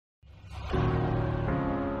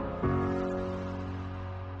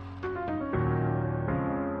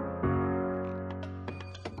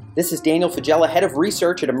This is Daniel Fagella, Head of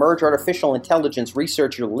Research at Emerge Artificial Intelligence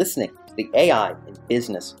Research. You're listening to the AI in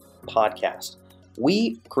Business podcast.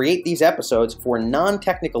 We create these episodes for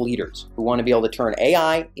non-technical leaders who want to be able to turn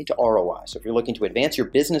AI into ROI. So if you're looking to advance your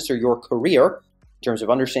business or your career in terms of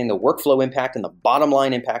understanding the workflow impact and the bottom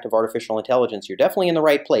line impact of artificial intelligence, you're definitely in the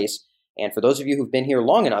right place. And for those of you who've been here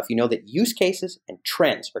long enough, you know that use cases and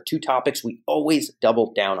trends are two topics we always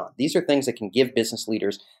double down on. These are things that can give business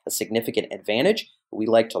leaders a significant advantage. We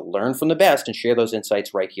like to learn from the best and share those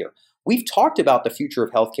insights right here. We've talked about the future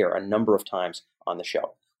of healthcare a number of times on the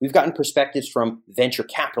show. We've gotten perspectives from venture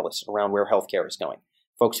capitalists around where healthcare is going,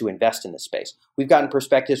 folks who invest in this space. We've gotten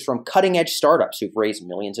perspectives from cutting-edge startups who've raised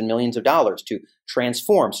millions and millions of dollars to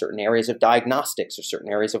transform certain areas of diagnostics or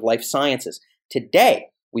certain areas of life sciences. Today,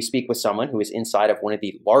 we speak with someone who is inside of one of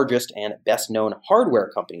the largest and best-known hardware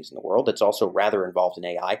companies in the world that's also rather involved in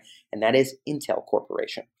AI, and that is Intel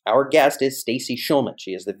Corporation. Our guest is Stacy Shulman.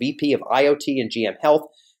 She is the VP of IoT and GM Health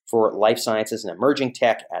for Life Sciences and Emerging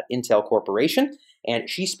Tech at Intel Corporation, and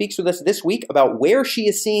she speaks with us this week about where she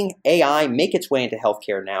is seeing AI make its way into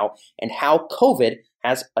healthcare now and how COVID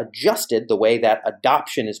has adjusted the way that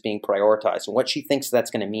adoption is being prioritized and what she thinks that's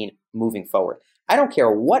going to mean moving forward. I don't care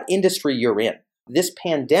what industry you're in. This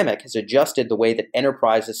pandemic has adjusted the way that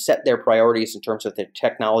enterprises set their priorities in terms of their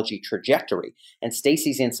technology trajectory. And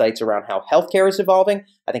Stacy's insights around how healthcare is evolving,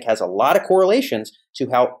 I think, has a lot of correlations to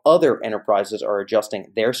how other enterprises are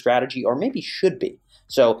adjusting their strategy, or maybe should be.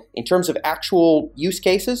 So in terms of actual use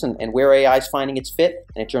cases and where AI is finding its fit,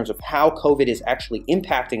 and in terms of how COVID is actually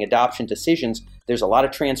impacting adoption decisions, there's a lot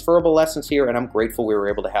of transferable lessons here, and I'm grateful we were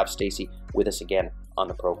able to have Stacy with us again on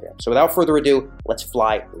the program. So without further ado, let's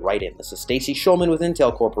fly right in. This is Stacy Shulman with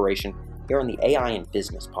Intel Corporation here on the AI in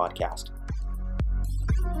Business podcast.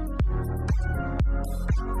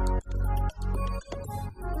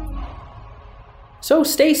 So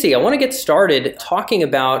Stacy, I want to get started talking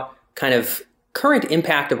about kind of current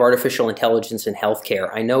impact of artificial intelligence in healthcare.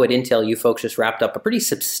 I know at Intel, you folks just wrapped up a pretty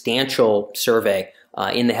substantial survey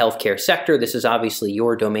in the healthcare sector. This is obviously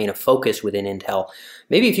your domain of focus within Intel.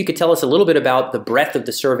 Maybe if you could tell us a little bit about the breadth of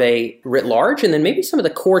the survey writ large, and then maybe some of the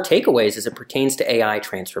core takeaways as it pertains to AI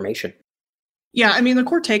transformation. Yeah, I mean, the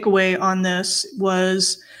core takeaway on this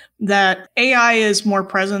was that AI is more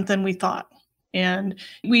present than we thought. And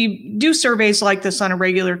we do surveys like this on a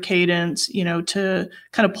regular cadence, to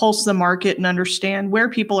kind of pulse the market and understand where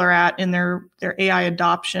people are at in their AI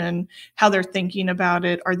adoption, how they're thinking about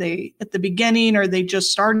it. Are they at the beginning? Are they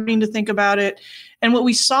just starting to think about it? And what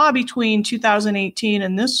we saw between 2018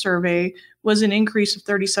 and this survey was an increase of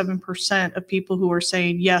 37% of people who are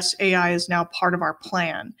saying, yes, AI is now part of our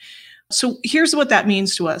plan. So here's what that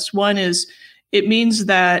means to us. One is, it means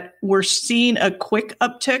that we're seeing a quick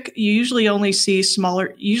uptick. You usually see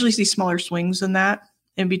smaller swings than that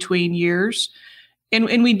in between years.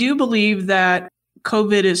 And we do believe that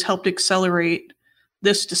COVID has helped accelerate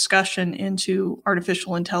this discussion into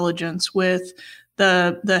artificial intelligence with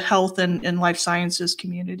the health and life sciences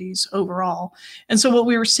communities overall. And so what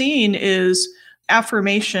we were seeing is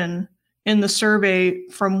affirmation in the survey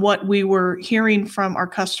from what we were hearing from our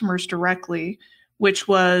customers directly, which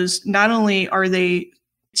was not only are they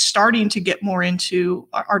starting to get more into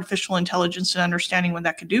artificial intelligence and understanding what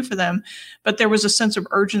that could do for them, but there was a sense of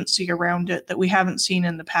urgency around it that we haven't seen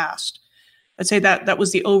in the past. I'd say that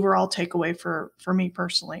was the overall takeaway for me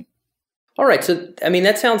personally. All right. So, I mean,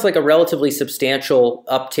 that sounds like a relatively substantial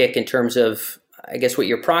uptick in terms of, I guess what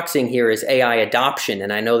you're proxying here is AI adoption.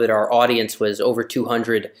 And I know that our audience was over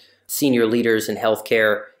 200 senior leaders in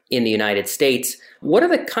healthcare in the United States. What are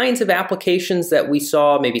the kinds of applications that we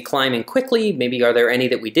saw maybe climbing quickly? Maybe are there any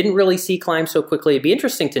that we didn't really see climb so quickly? It'd be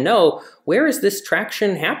interesting to know, where is this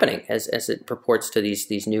traction happening as it purports to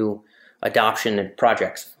these new adoption and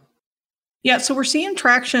projects? Yeah, so we're seeing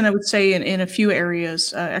traction, I would say, in a few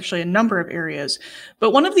areas, actually a number of areas.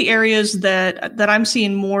 But one of the areas that I'm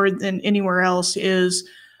seeing more than anywhere else is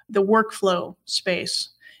the workflow space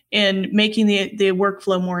and making the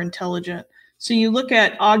workflow more intelligent. So you look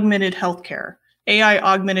at augmented healthcare. AI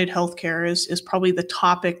augmented healthcare is probably the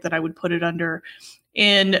topic that I would put it under.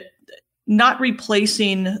 And not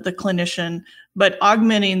replacing the clinician, but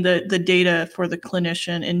augmenting the data for the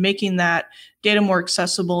clinician and making that data more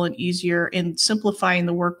accessible and easier, and simplifying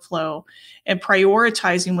the workflow and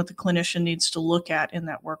prioritizing what the clinician needs to look at in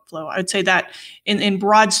that workflow. I'd say that in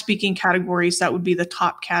broad speaking categories, that would be the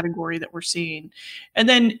top category that we're seeing. And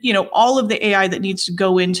then, all of the AI that needs to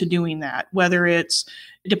go into doing that, whether it's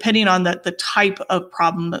depending on the type of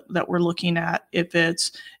problem that we're looking at, if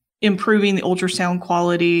it's improving the ultrasound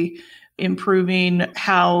quality, improving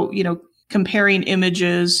how, comparing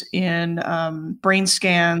images in brain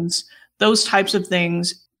scans, those types of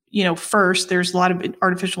things. First, there's a lot of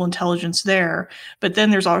artificial intelligence there, but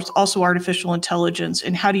then there's also artificial intelligence,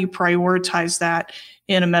 and how do you prioritize that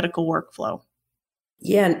in a medical workflow?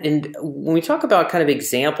 Yeah, and when we talk about kind of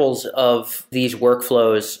examples of these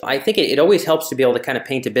workflows, I think it always helps to be able to kind of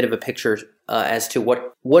paint a bit of a picture as to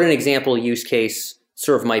what an example use case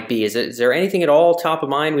sort of might be. Is there anything at all top of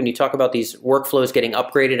mind when you talk about these workflows getting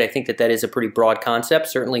upgraded? I think that is a pretty broad concept,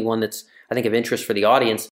 certainly one that's, I think, of interest for the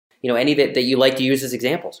audience. Any that you like to use as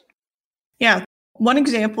examples? Yeah, one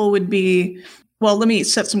example would be, well, let me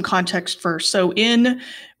set some context first. So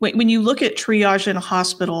when you look at triage in a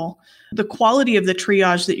hospital, the quality of the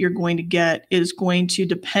triage that you're going to get is going to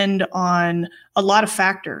depend on a lot of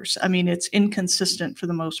factors. I mean, it's inconsistent for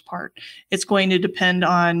the most part. It's going to depend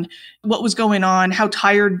on what was going on, how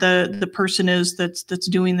tired the person is that's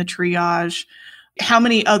doing the triage, how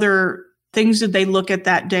many other things did they look at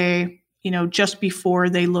that day, just before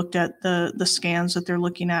they looked at the scans that they're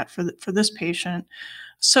looking at for this patient.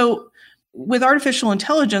 So with artificial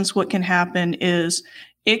intelligence, what can happen is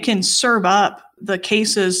it can serve up the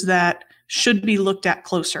cases that should be looked at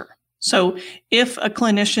closer. So if a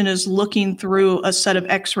clinician is looking through a set of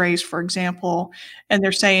x-rays, for example, and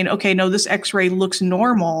they're saying, okay, no, this x-ray looks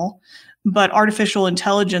normal, but artificial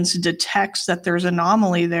intelligence detects that there's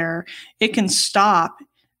anomaly there, it can stop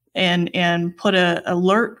and put an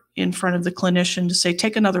alert in front of the clinician to say,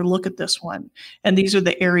 take another look at this one. And these are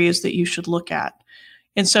the areas that you should look at.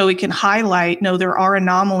 And so it can highlight, no, there are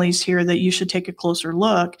anomalies here that you should take a closer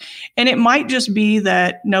look. And it might just be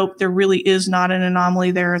that, nope, there really is not an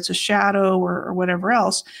anomaly there. It's a shadow or whatever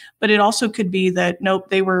else. But it also could be that, nope,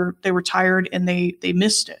 they were tired and they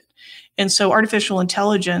missed it. And so artificial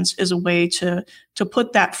intelligence is a way to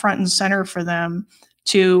put that front and center for them,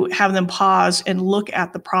 to have them pause and look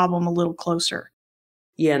at the problem a little closer.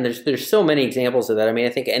 Yeah, and there's so many examples of that. I mean, I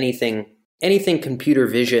think anything computer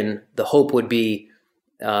vision, the hope would be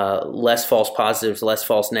less false positives, less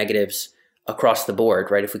false negatives across the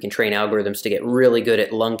board, right? If we can train algorithms to get really good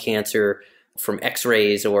at lung cancer from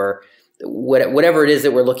x-rays or whatever it is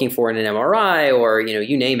that we're looking for in an MRI or,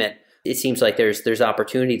 you name it, it seems like there's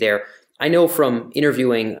opportunity there. I know from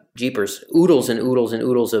interviewing oodles and oodles and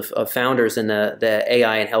oodles of founders in the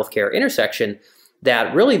AI and healthcare intersection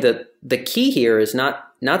that really the key here is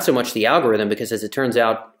not so much the algorithm, because as it turns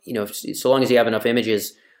out, so long as you have enough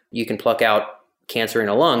images, you can pluck out cancer in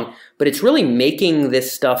a lung, but it's really making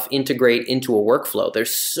this stuff integrate into a workflow.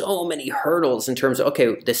 There's so many hurdles in terms of, okay,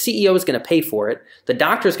 the CEO is going to pay for it. The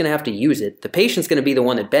doctor is going to have to use it. The patient's going to be the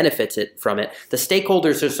one that benefits from it. The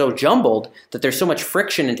stakeholders are so jumbled that there's so much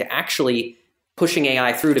friction into actually pushing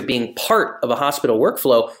AI through to being part of a hospital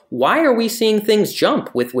workflow. Why are we seeing things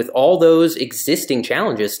jump with all those existing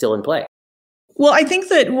challenges still in play? Well, I think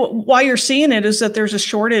that why you're seeing it is that there's a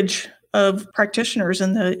shortage of practitioners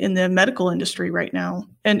in the medical industry right now.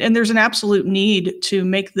 And there's an absolute need to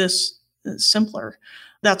make this simpler.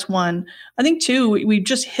 That's one. I think two, we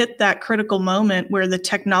just hit that critical moment where the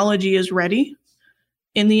technology is ready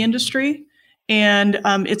in the industry and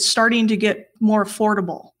it's starting to get more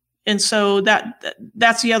affordable. And so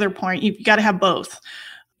that's the other point. You've got to have both.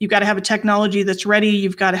 You've got to have a technology that's ready.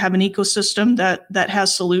 You've got to have an ecosystem that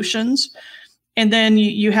has solutions. And then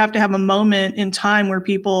you have to have a moment in time where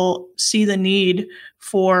people see the need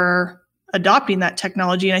for adopting that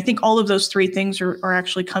technology. And I think all of those three things are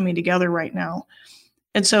actually coming together right now.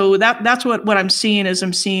 And so that's what I'm seeing is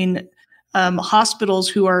I'm seeing hospitals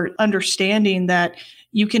who are understanding that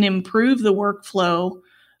you can improve the workflow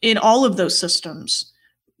in all of those systems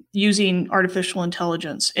using artificial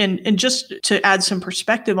intelligence. And just to add some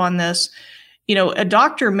perspective on this, a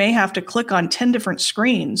doctor may have to click on 10 different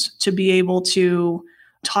screens to be able to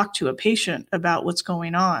talk to a patient about what's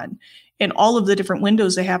going on, and all of the different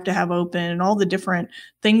windows they have to have open and all the different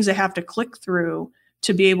things they have to click through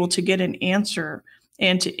to be able to get an answer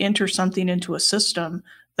and to enter something into a system.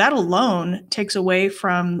 That alone takes away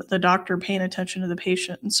from the doctor paying attention to the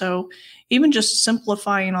patient. And so even just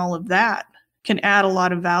simplifying all of that can add a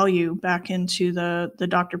lot of value back into the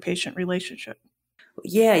doctor-patient relationship.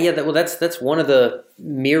 Yeah. Well, that's one of the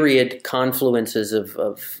myriad confluences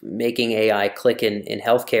of making AI click in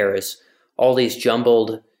healthcare is all these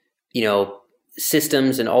jumbled,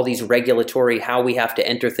 systems and all these regulatory, how we have to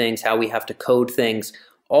enter things, how we have to code things.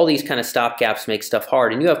 All these kind of stopgaps make stuff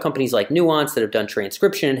hard. And you have companies like Nuance that have done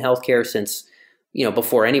transcription in healthcare since,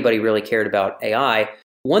 before anybody really cared about AI.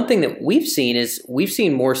 One thing that we've seen is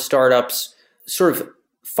more startups sort of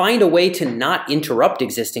find a way to not interrupt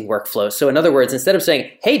existing workflows. So in other words, instead of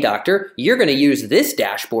saying, hey, doctor, you're going to use this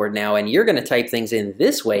dashboard now and you're going to type things in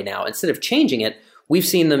this way now, instead of changing it, we've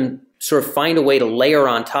seen them sort of find a way to layer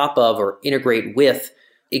on top of or integrate with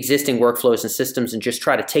existing workflows and systems and just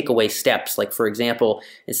try to take away steps. Like, for example,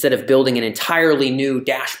 instead of building an entirely new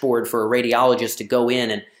dashboard for a radiologist to go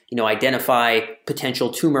in and, identify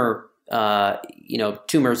potential tumors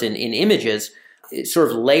in images,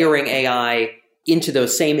 sort of layering AI into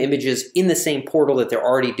those same images in the same portal that they're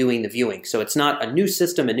already doing the viewing. So it's not a new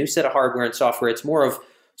system, a new set of hardware and software. It's more of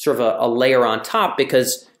sort of a layer on top,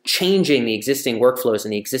 because changing the existing workflows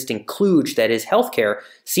and the existing kludge that is healthcare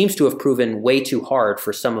seems to have proven way too hard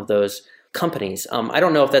for some of those companies. I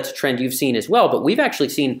don't know if that's a trend you've seen as well, but we've actually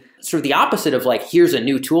seen sort of the opposite of like, here's a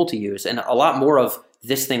new tool to use, and a lot more of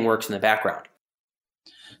this thing works in the background.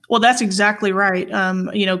 Well, that's exactly right.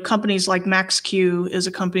 Companies like MaxQ is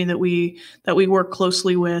a company that we work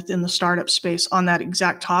closely with in the startup space on that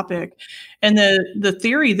exact topic. And the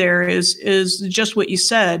theory there is just what you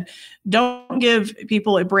said. Don't give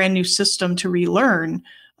people a brand new system to relearn.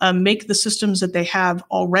 Make the systems that they have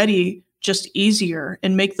already just easier,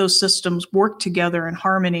 and make those systems work together in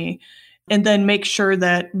harmony. And then make sure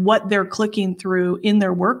that what they're clicking through in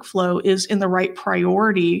their workflow is in the right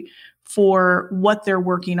priority for what they're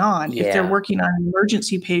working on. Yeah. If they're working on an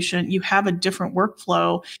emergency patient, you have a different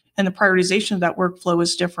workflow, and the prioritization of that workflow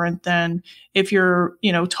is different than if you're,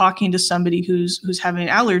 talking to somebody who's having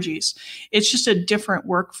allergies. It's just a different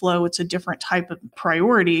workflow. It's a different type of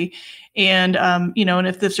priority. And, and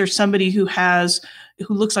if there's somebody who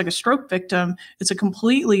looks like a stroke victim, it's a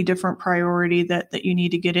completely different priority that you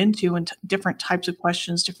need to get into, and different types of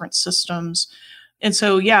questions, different systems. And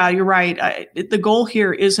so, yeah, you're right. The goal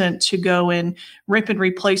here isn't to go and rip and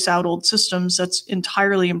replace out old systems. That's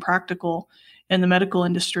entirely impractical in the medical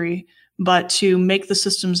industry, but to make the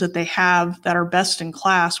systems that they have that are best in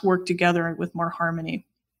class work together with more harmony.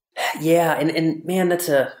 Yeah, and man, that's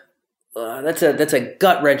a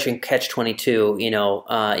gut-wrenching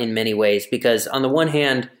catch-22, in many ways, because on the one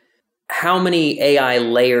hand, how many AI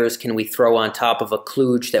layers can we throw on top of a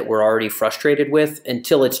kludge that we're already frustrated with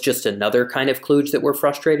until it's just another kind of kludge that we're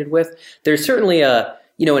frustrated with? There's certainly an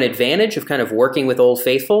advantage of kind of working with Old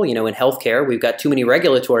Faithful. In healthcare, we've got too many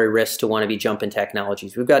regulatory risks to want to be jumping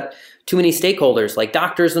technologies. We've got too many stakeholders like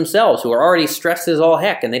doctors themselves who are already stressed as all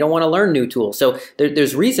heck and they don't want to learn new tools. So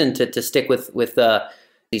there's reason to stick with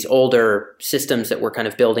these older systems that we're kind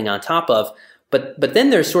of building on top of. But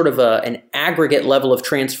then there's sort of an aggregate level of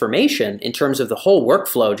transformation in terms of the whole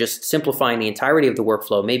workflow, just simplifying the entirety of the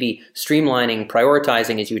workflow, maybe streamlining,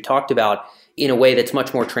 prioritizing, as you talked about, in a way that's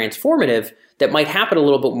much more transformative, that might happen a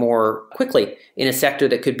little bit more quickly in a sector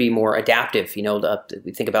that could be more adaptive.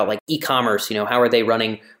 We think about like e-commerce, how are they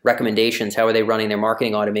running recommendations? How are they running their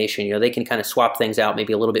marketing automation? They can kind of swap things out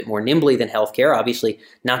maybe a little bit more nimbly than healthcare, obviously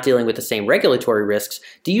not dealing with the same regulatory risks.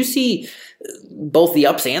 Do you see both the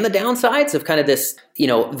ups and the downsides of kind of this,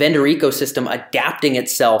 vendor ecosystem adapting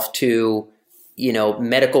itself to,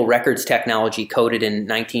 medical records technology coded in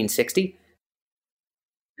 1960?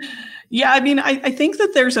 Yeah, I think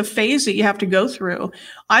that there's a phase that you have to go through.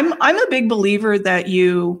 I'm a big believer that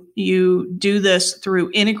you do this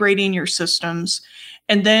through integrating your systems,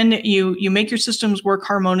 and then you make your systems work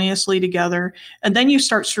harmoniously together, and then you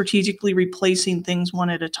start strategically replacing things one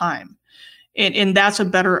at a time. And that's a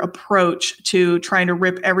better approach to trying to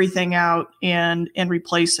rip everything out and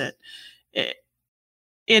replace it.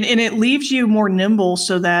 And it leaves you more nimble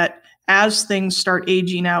so that as things start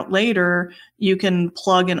aging out later, you can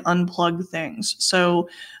plug and unplug things. So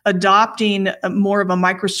adopting more of a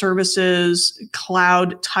microservices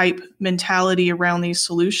cloud type mentality around these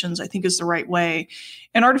solutions, I think, is the right way.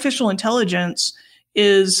 And artificial intelligence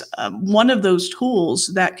is one of those tools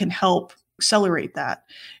that can help accelerate that.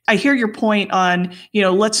 I hear your point on,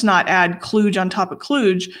 let's not add kludge on top of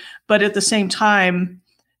kludge, but at the same time,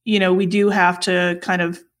 we do have to kind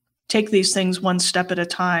of take these things one step at a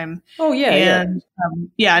time. Oh, yeah. And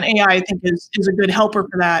and AI, I think, is a good helper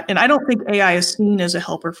for that. And I don't think AI is seen as a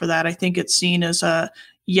helper for that. I think it's seen as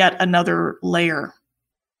yet another layer.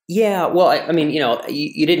 Yeah, well,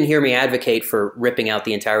 you didn't hear me advocate for ripping out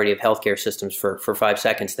the entirety of healthcare systems for 5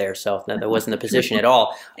 seconds there, so that wasn't the position at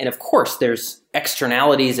all. And of course, there's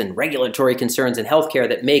externalities and regulatory concerns in healthcare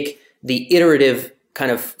that make the iterative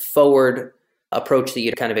kind of forward approach that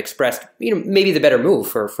you kind of expressed, maybe the better move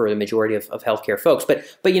for the majority of healthcare folks. But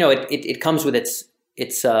it comes with its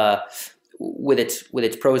with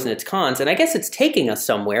its pros and its cons, and I guess it's taking us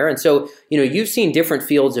somewhere. And so, you've seen different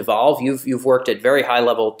fields evolve. You've worked at very high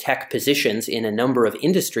level tech positions in a number of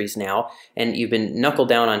industries now, and you've been knuckled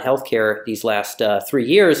down on healthcare these last 3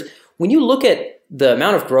 years. When you look at the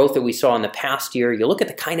amount of growth that we saw in the past year, you look at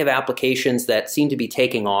the kind of applications that seem to be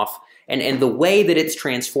taking off, and the way that it's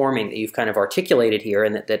transforming that you've kind of articulated here,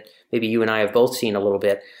 and that maybe you and I have both seen a little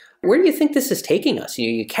bit. Where do you think this is taking us?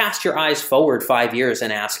 You cast your eyes forward 5 years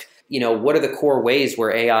and ask, what are the core ways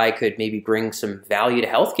where AI could maybe bring some value to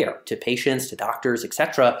healthcare, to patients, to doctors, et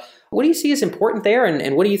cetera? What do you see as important there,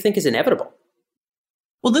 and what do you think is inevitable?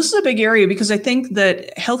 Well, this is a big area because I think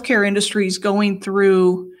that healthcare industry is going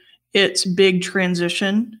through its big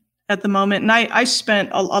transition at the moment. And I spent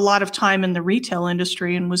a lot of time in the retail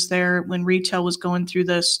industry and was there when retail was going through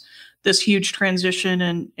this huge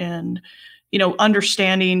transition and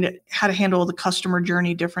understanding how to handle the customer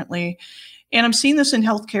journey differently. And I'm seeing this in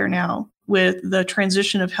healthcare now with the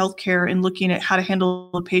transition of healthcare and looking at how to handle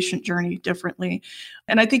the patient journey differently.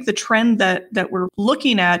 And I think the trend that we're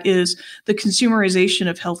looking at is the consumerization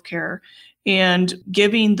of healthcare and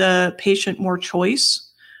giving the patient more choice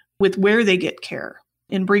with where they get care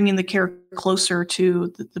and bringing the care closer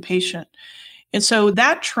to the patient. And so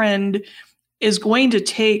that trend is going to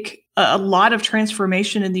take a lot of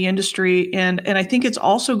transformation in the industry. And I think it's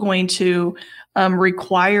also going to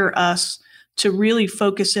require us to really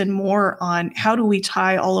focus in more on how do we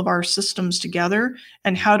tie all of our systems together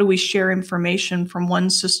and how do we share information from one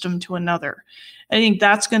system to another. I think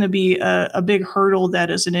that's going to be a big hurdle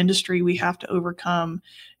that as an industry we have to overcome.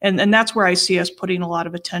 And that's where I see us putting a lot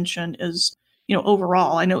of attention is,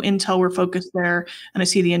 overall. I know Intel, we're focused there, and I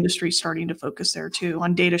see the industry starting to focus there too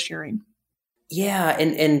on data sharing. Yeah,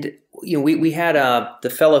 and we had the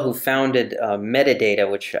fellow who founded Metadata,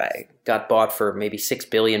 which I got bought for maybe $6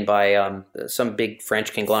 billion by some big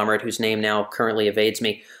French conglomerate whose name now currently evades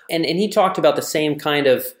me. And he talked about the same kind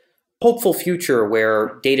of hopeful future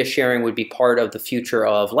where data sharing would be part of the future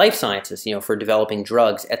of life sciences, for developing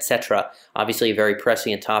drugs, et cetera. Obviously a very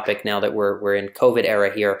prescient topic now that we're in COVID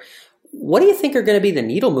era here. What do you think are going to be the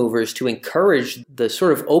needle movers to encourage the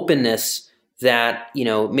sort of openness that,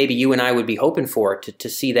 maybe you and I would be hoping for to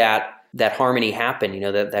see that harmony happen,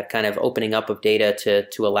 that kind of opening up of data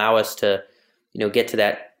to allow us to, get to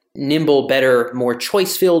that nimble, better, more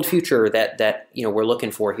choice-filled future that we're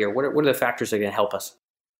looking for here? What are the factors that are going to help us?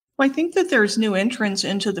 Well, I think that there's new entrants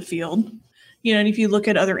into the field. And if you look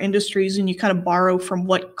at other industries and you kind of borrow from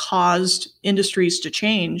what caused industries to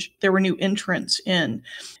change, there were new entrants in.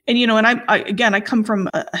 And, and I come from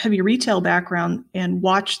a heavy retail background and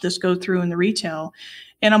watched this go through in the retail.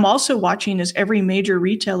 And I'm also watching as every major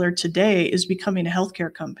retailer today is becoming a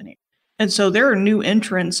healthcare company. And so there are new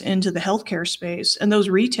entrants into the healthcare space. And those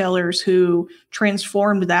retailers who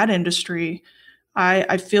transformed that industry,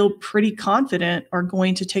 I feel pretty confident are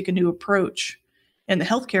going to take a new approach in the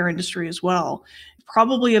healthcare industry as well.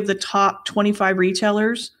 Probably of the top 25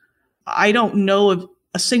 retailers, I don't know of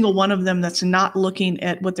a single one of them that's not looking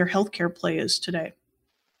at what their healthcare play is today.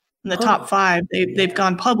 In the top 5, they've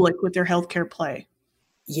gone public with their healthcare play.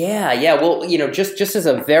 Yeah. Well, just as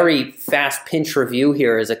a very fast pinch review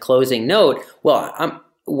here as a closing note,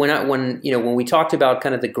 when we talked about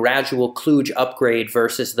kind of the gradual kludge upgrade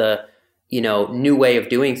versus the new way of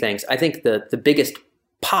doing things, I think the biggest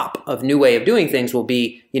pop of new way of doing things will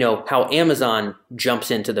be, how Amazon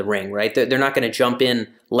jumps into the ring, right? They're not going to jump in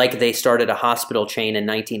like they started a hospital chain in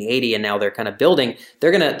 1980 and now they're kind of building.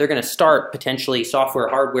 They're going to start potentially software,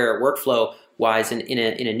 hardware, workflow wise in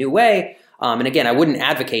a new way. And again, I wouldn't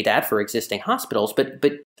advocate that for existing hospitals, but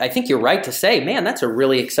I think you're right to say, man, that's a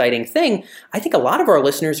really exciting thing. I think a lot of our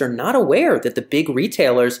listeners are not aware that the big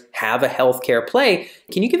retailers have a healthcare play.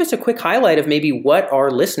 Can you give us a quick highlight of maybe what our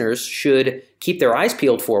listeners should keep their eyes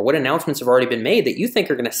peeled for? What announcements have already been made that you think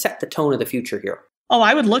are going to set the tone of the future here? Oh,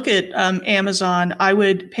 I would look at Amazon. I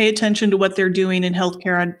would pay attention to what they're doing in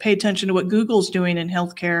healthcare. I'd pay attention to what Google's doing in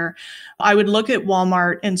healthcare. I would look at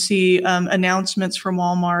Walmart and see announcements from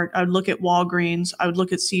Walmart. I would look at Walgreens. I would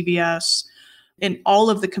look at CVS and all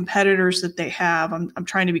of the competitors that they have. I'm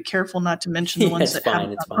trying to be careful not to mention the ones that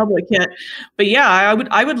haven't gone public yet. But yeah,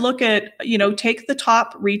 I would look at, take the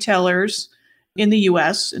top retailers in the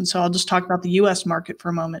US. And so I'll just talk about the US market for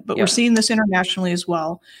a moment, but we're seeing this internationally as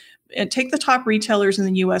well. And take the top retailers in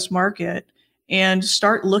the US market and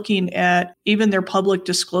start looking at even their public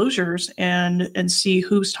disclosures and see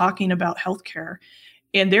who's talking about healthcare.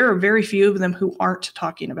 And there are very few of them who aren't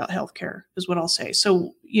talking about healthcare, is what I'll say.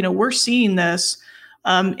 So, we're seeing this.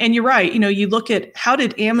 And you're right. You look at how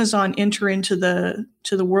did Amazon enter into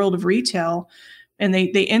the world of retail? and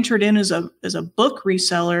they entered in as a book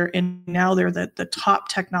reseller, and now they're the top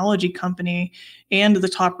technology company and the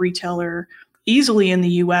top retailer easily in the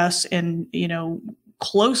US and,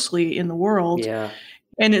 closely in the world. Yeah.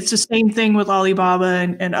 And it's the same thing with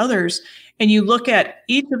Alibaba and others. And you look at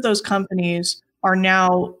each of those companies are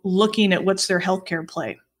now looking at what's their healthcare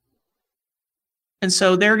play. And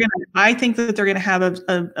so I think that they're going to have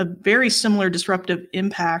a very similar disruptive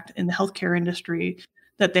impact in the healthcare industry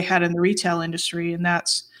that they had in the retail industry. And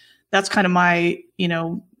that's kind of my,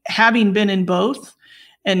 having been in both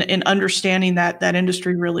and understanding that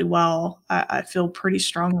industry really well, I feel pretty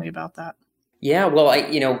strongly about that. Yeah, well,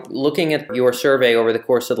 looking at your survey over the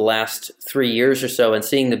course of the last 3 years or so and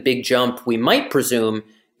seeing the big jump, we might presume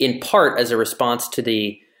in part as a response to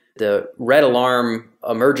the red alarm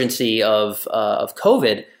emergency of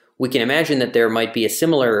COVID, we can imagine that there might be a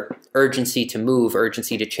similar urgency to move,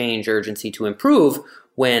 urgency to change, urgency to improve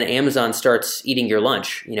when Amazon starts eating your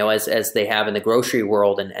lunch, as they have in the grocery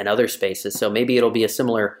world and other spaces. So maybe it'll be a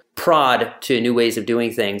similar prod to new ways of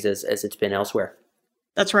doing things as it's been elsewhere.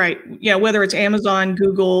 That's right. Yeah, whether it's Amazon,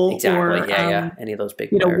 Google, exactly. or any of those big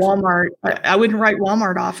players. Walmart. I wouldn't write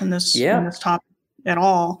Walmart off in this topic at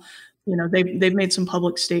all. They've made some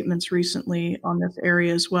public statements recently on this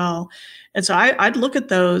area as well. And so I'd look at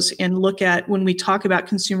those and look at when we talk about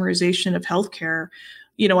consumerization of healthcare,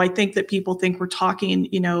 I think that people think we're talking,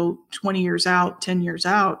 20 years out, 10 years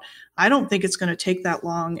out. I don't think it's going to take that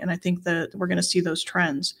long. And I think that we're going to see those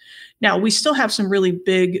trends. Now, we still have some really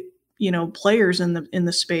big, players in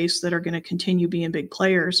the space that are going to continue being big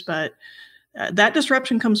players, but that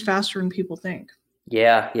disruption comes faster than people think.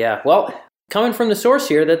 Yeah. Well, coming from the source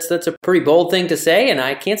here, that's a pretty bold thing to say, and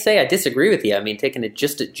I can't say I disagree with you. I mean, taking it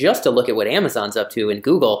just to look at what Amazon's up to and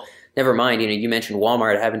Google, never mind, you mentioned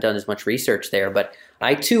Walmart. I haven't done as much research there, but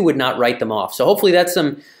I too would not write them off. So hopefully that's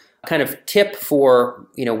some kind of tip for,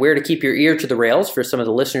 where to keep your ear to the rails for some of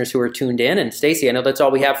the listeners who are tuned in. And Stacey, I know that's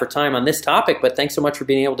all we have for time on this topic, but thanks so much for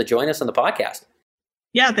being able to join us on the podcast.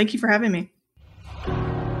 Yeah, thank you for having me.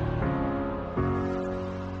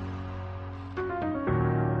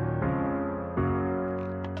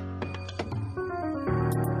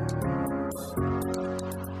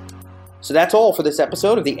 So that's all for this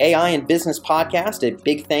episode of the AI in Business podcast. A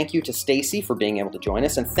big thank you to Stacey for being able to join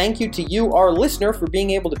us, and thank you to you, our listener, for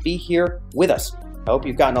being able to be here with us. I hope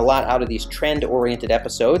you've gotten a lot out of these trend-oriented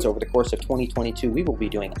episodes. Over the course of 2022, we will be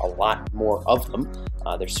doing a lot more of them.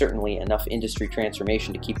 There's certainly enough industry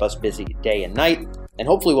transformation to keep us busy day and night, and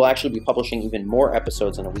hopefully we'll actually be publishing even more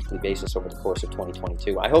episodes on a weekly basis over the course of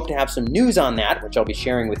 2022. I hope to have some news on that, which I'll be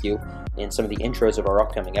sharing with you in some of the intros of our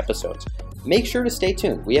upcoming episodes. Make sure to stay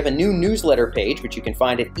tuned. We have a new newsletter page, which you can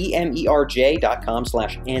find at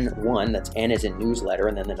emerj.com/N1. That's N as in newsletter,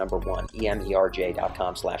 and then the number 1,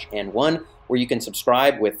 emerj.com/N1, where you can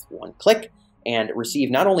subscribe with one click and receive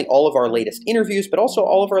not only all of our latest interviews, but also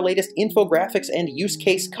all of our latest infographics and use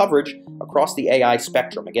case coverage across the AI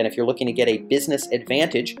spectrum. Again, if you're looking to get a business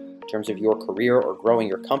advantage in terms of your career or growing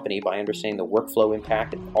your company by understanding the workflow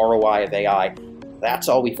impact and ROI of AI, that's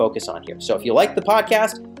all we focus on here. So if you like the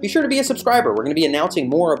podcast, be sure to be a subscriber. We're going to be announcing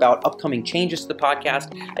more about upcoming changes to the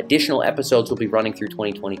podcast. Additional episodes will be running through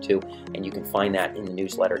 2022, and you can find that in the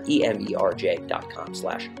newsletter,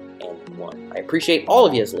 emerj.com/N1. I appreciate all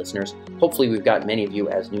of you as listeners. Hopefully we've got many of you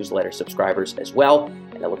as newsletter subscribers as well,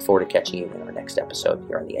 and I look forward to catching you in our next episode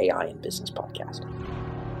here on the AI in Business podcast.